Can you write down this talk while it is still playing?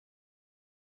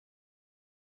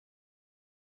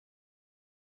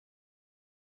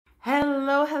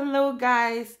Hello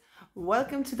guys.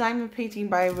 Welcome to Diamond Painting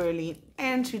by Verlene.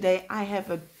 And today I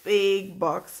have a big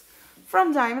box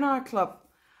from Diamond Art Club.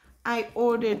 I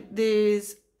ordered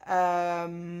this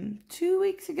 2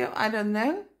 weeks ago. I don't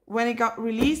know when it got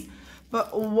released,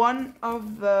 but one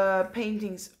of the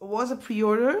paintings was a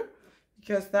pre-order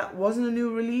because that wasn't a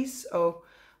new release. Oh,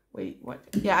 wait, what?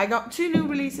 Yeah, I got two new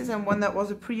releases and one that was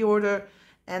a pre-order.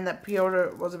 And that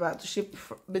pre-order was about to ship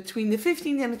between the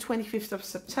 15th and the 25th of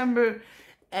September.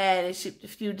 And it shipped a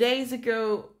few days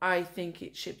ago. I think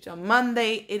it shipped on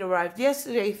Monday. It arrived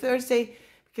yesterday, Thursday,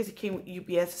 because it came with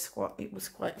UPS. It was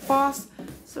quite fast.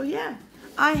 So yeah,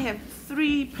 I have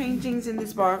 3 paintings in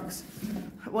this box.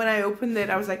 When I opened it,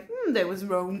 I was like, there was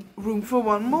room for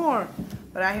one more.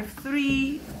 But I have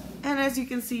 3. And as you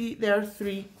can see, there are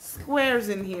 3 squares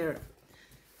in here.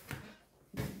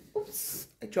 Oops,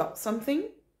 I dropped something.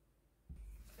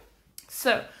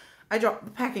 So, I dropped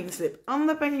the packing slip. On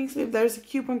the packing slip, there's a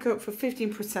coupon code for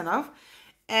 15% off.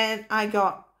 And I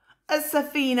got a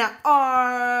Saphina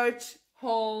art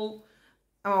haul.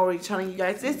 I'm already telling you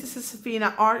guys this. This is a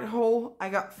Saphina art haul. I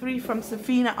got 3 from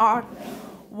Saphina art.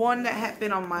 One that had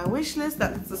been on my wish list.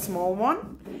 That's the small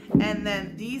one. And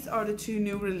then these are the 2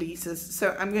 new releases.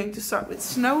 So, I'm going to start with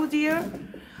Snow Deer.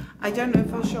 I don't know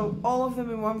if I'll show all of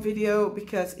them in one video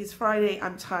because it's Friday,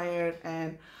 I'm tired,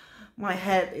 and my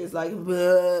head is like,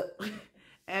 bleh.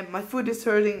 And my foot is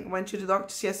hurting. Went to the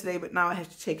doctor's yesterday, but now I have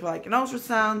to take like an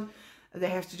ultrasound. They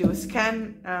have to do a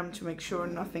scan to make sure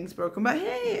nothing's broken. But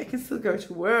hey, I can still go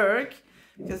to work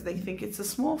because they think it's a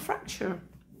small fracture.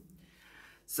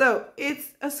 So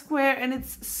it's a square and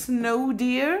it's Snow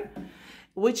Deer,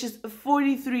 which is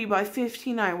 43 by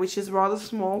 59, which is rather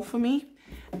small for me.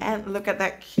 And look at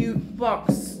that cute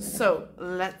box. So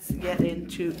let's get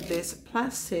into this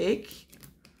plastic.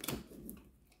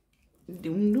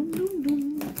 Doom, doom, doom,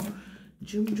 doom.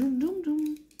 Doom, doom,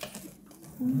 doom,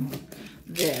 doom.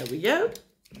 There we go.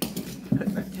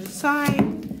 Put that to the side.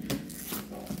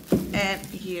 And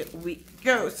here we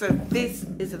go. So this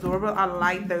is adorable. I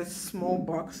like those small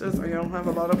boxes. I don't have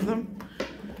a lot of them.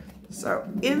 So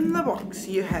in the box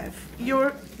you have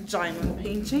your diamond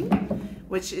painting,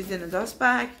 which is in a dust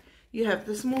bag. You have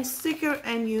the small sticker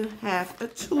and you have a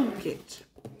toolkit.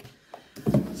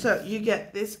 So you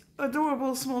get this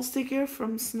adorable small sticker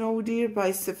from Snow Deer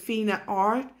by Saphina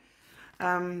art.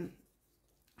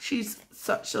 She's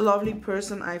such a lovely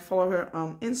person. I follow her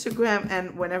on Instagram,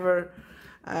 and whenever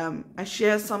I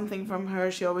share something from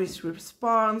her, she always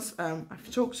responds.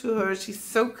 I've talked to her. She's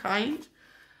so kind.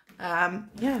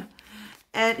 Yeah.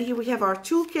 And here we have our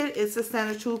toolkit. It's a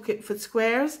standard toolkit for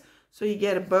squares. So you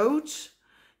get a boat,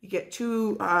 you get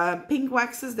 2 pink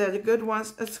waxes, they're the good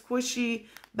ones, a squishy,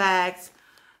 bags,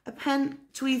 a pen,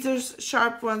 tweezers,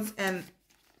 sharp ones, and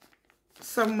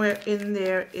somewhere in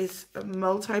there is a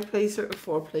multi-placer, a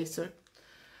 4-placer.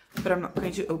 But I'm not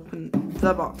going to open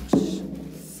the box.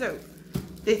 So,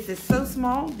 this is so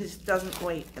small, this doesn't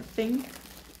weigh a thing.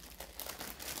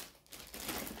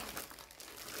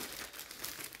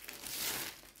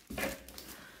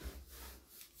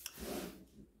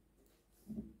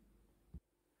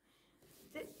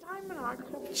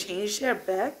 Change their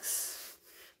bags.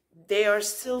 They are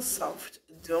still soft.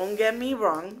 Don't get me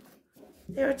wrong.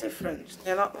 They're different.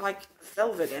 They're not like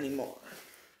velvet anymore.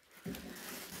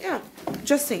 Yeah,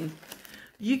 just saying.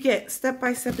 You get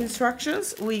step-by-step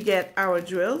instructions. We get our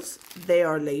drills. They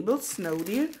are labeled Snow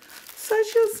Deer.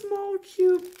 Such a small,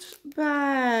 cute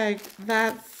bag.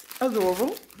 That's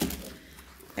adorable.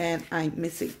 And I'm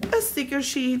missing a sticker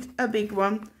sheet, a big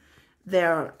one.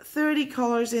 There are 30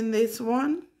 colors in this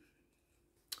one.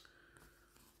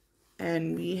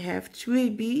 And we have 2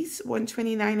 ABs,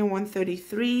 129 and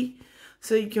 133.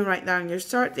 So you can write down your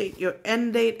start date, your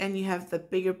end date, and you have the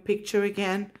bigger picture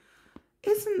again.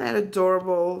 Isn't that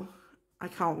adorable? I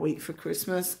can't wait for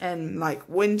Christmas and like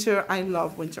winter. I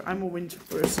love winter. I'm a winter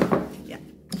person. Yeah.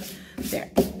 There.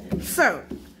 So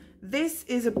this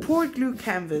is a poured glue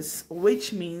canvas,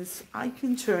 which means I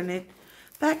can turn it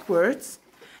backwards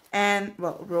and,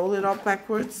 well, roll it up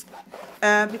backwards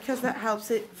because that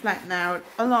helps it flatten out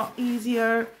a lot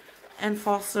easier and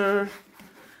faster.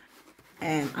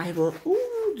 And I will,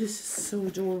 ooh, this is so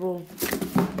adorable.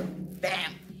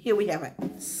 Bam, here we have it.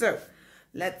 So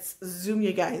let's zoom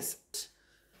you guys.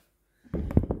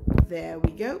 There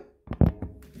we go.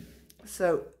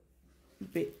 So a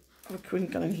bit of a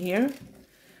crinkle in here.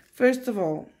 First of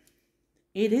all,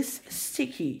 it is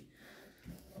sticky.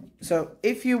 So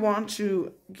if you want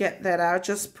to get that out,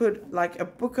 just put like a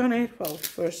book on it. Well,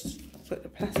 first put the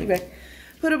plastic back.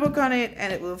 Put a book on it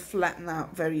and it will flatten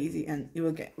out very easy and you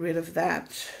will get rid of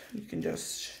that. You can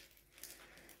just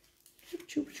Choop,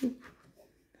 choop, choop.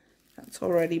 That's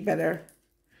already better.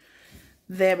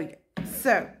 There we go.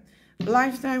 So,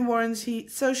 lifetime warranty,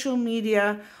 social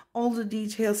media, all the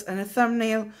details and a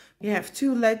thumbnail. We have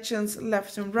 2 legends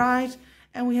left and right,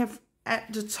 and we have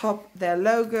at the top their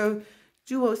logo.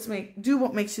 Do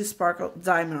what makes you sparkle,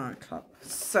 Diamond Art Club.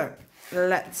 So,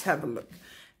 let's have a look.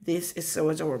 This is so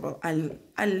adorable.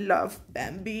 I love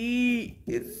Bambi.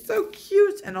 It's so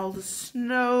cute, and all the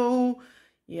snow.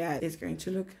 Yeah, it's going to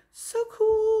look so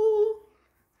cool.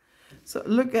 So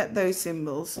look at those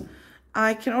symbols.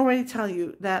 I can already tell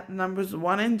you that numbers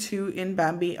 1 and 2 in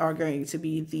Bambi are going to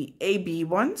be the AB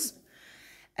ones.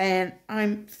 And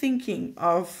I'm thinking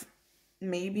of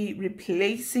maybe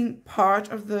replacing part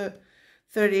of the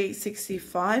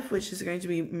 3865, which is going to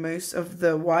be most of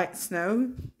the white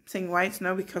snow. Saying white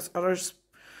snow because others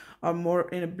are more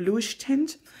in a bluish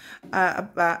tint.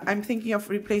 But I'm thinking of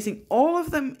replacing all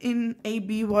of them in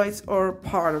AB whites or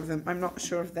part of them. I'm not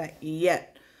sure of that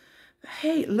yet.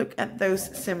 Hey, look at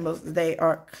those symbols. They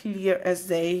are clear as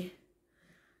day.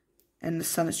 And the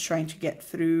sun is trying to get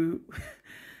through.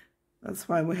 That's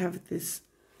why we have this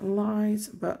light.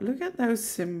 But look at those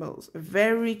symbols.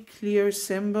 Very clear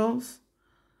symbols.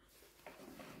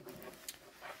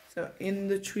 So in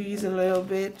the trees a little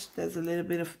bit. There's a little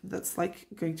bit of, that's like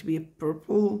going to be a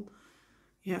purple.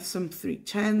 You have some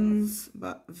 310s.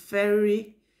 But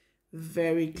very,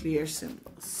 very clear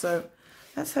symbols. So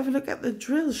let's have a look at the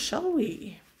drill, shall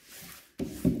we?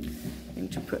 I'm going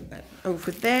to put that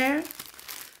over there.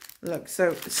 Look,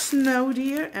 so snow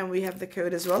deer, and we have the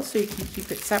code as well, so you can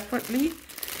keep it separately.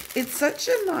 It's such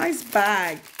a nice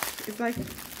bag. It's like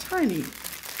tiny.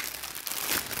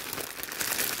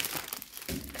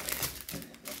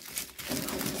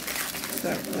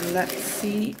 So let's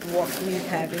see what we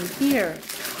have in here.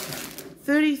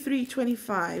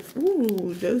 3325.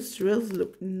 Ooh, those drills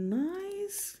look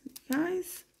nice,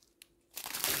 guys.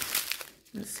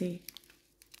 Let's see.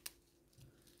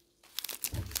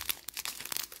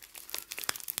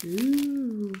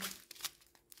 Ooh,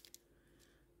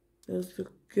 those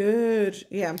look good.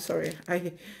 Yeah, I'm sorry,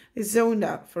 I zoned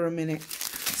out for a minute.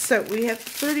 So we have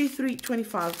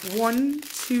 3325. 1,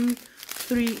 2,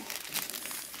 3,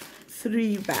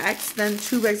 3 bags. Then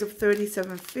 2 bags of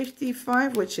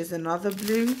 3755, which is another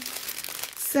blue.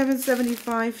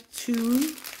 775.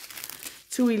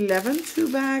 211.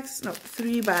 2 bags. No,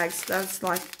 3 bags. That's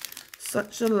like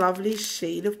such a lovely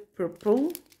shade of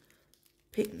purple.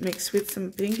 Pink mixed with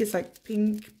some pink. It's like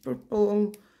pink,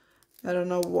 purple. I don't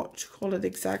know what to call it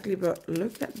exactly, but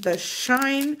look at the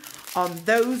shine on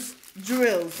those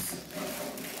drills.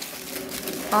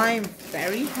 I'm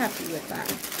very happy with that.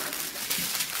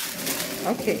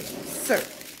 Okay, so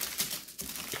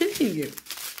continue.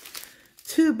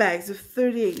 2 bags of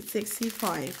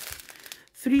 3865,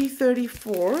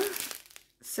 334,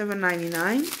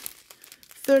 799,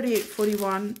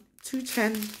 3841,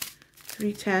 210,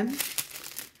 310.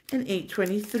 And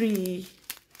 823.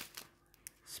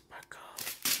 Sparkle.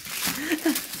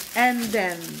 And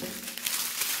then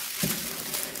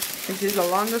this is the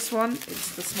longest one.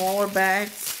 It's the smaller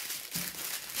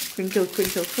bags. Crinkle,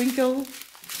 crinkle, crinkle.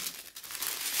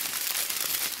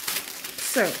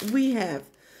 So we have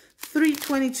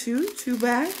 322, 2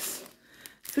 bags.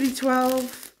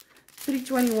 312,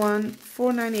 321,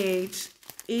 498,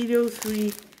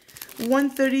 803.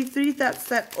 133, that's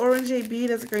that orange AB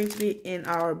that's going to be in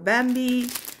our Bambi.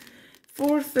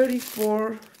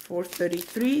 434,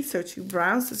 433, so 2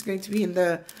 browns is going to be in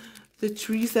the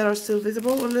trees that are still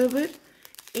visible a little bit.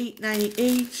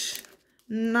 898,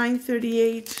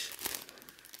 938,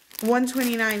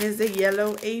 129 is the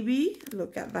yellow AB.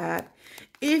 Look at that.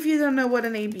 If you don't know what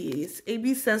an AB is,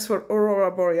 AB stands for Aurora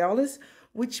Borealis,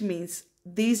 which means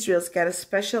these drills get a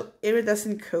special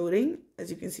iridescent coating,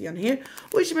 as you can see on here,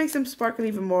 which makes them sparkle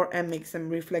even more and makes them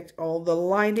reflect all the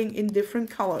lighting in different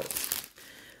colors.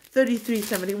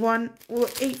 3371,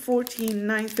 814,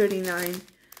 939,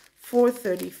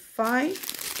 435,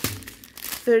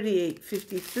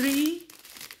 3853,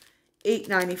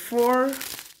 894,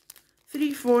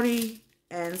 340,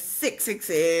 and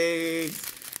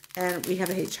 666. And we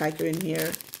have a hitchhiker in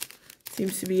here.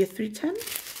 Seems to be a 310.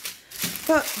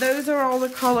 But those are all the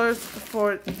colors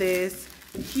for this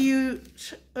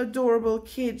cute, adorable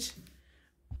kid.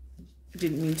 I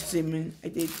didn't mean to zoom in. I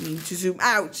did mean to zoom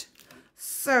out.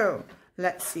 So,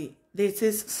 let's see. This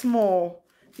is small.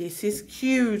 This is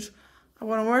cute. I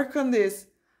want to work on this.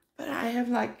 But I have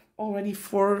like already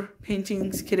 4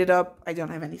 paintings kitted up. I don't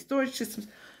have any storage systems.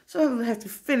 So I will have to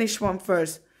finish one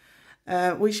first.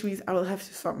 Which means I will have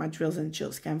to start my drills and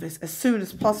chills canvas as soon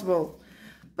as possible.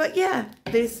 But yeah,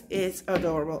 this is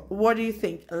adorable. What do you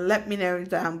think? Let me know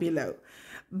down below.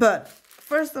 But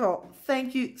first of all,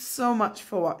 thank you so much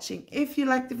for watching. If you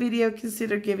liked the video,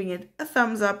 consider giving it a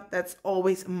thumbs up. That's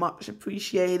always much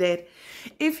appreciated.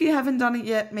 If you haven't done it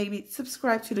yet, maybe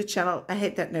subscribe to the channel and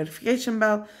hit that notification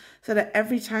bell so that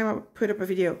every time I put up a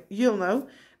video, you'll know.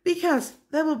 Because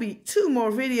there will be 2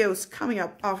 more videos coming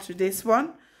up after this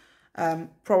one.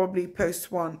 Probably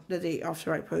post one the day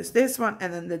after I post this one,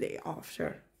 and then the day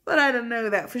after. But I don't know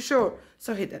that for sure,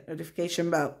 so hit that notification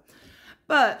bell.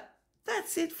 But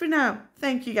that's it for now.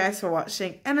 Thank you guys for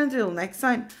watching, and until next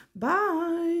time,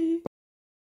 bye!